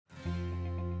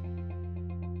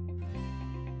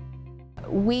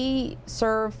We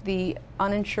serve the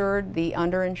uninsured, the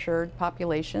underinsured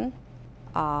population.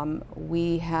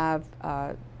 We have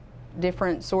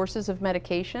different sources of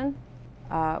medication.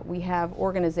 We have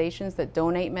organizations that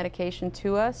donate medication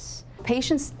to us.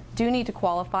 Patients do need to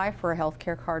qualify for a health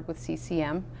care card with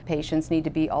CCM. Patients need to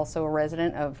be also a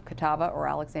resident of Catawba or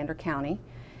Alexander County,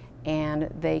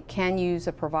 and they can use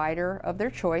a provider of their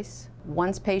choice.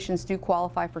 Once patients do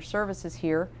qualify for services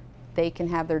here, they can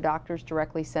have their doctors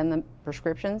directly send them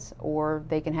prescriptions, or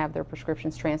they can have their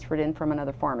prescriptions transferred in from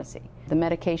another pharmacy. The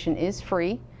medication is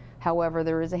free, however,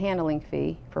 there is a handling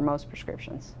fee for most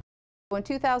prescriptions. In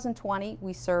 2020,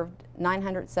 we served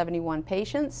 971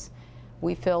 patients.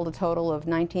 We filled a total of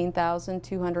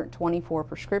 19,224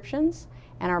 prescriptions,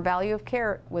 and our value of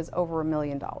care was over $1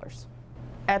 million.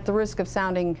 At the risk of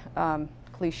sounding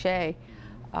cliche,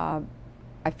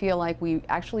 I feel like we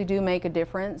actually do make a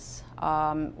difference.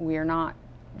 We are not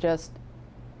just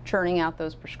churning out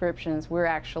those prescriptions, we're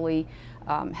actually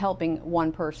helping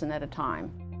one person at a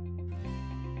time.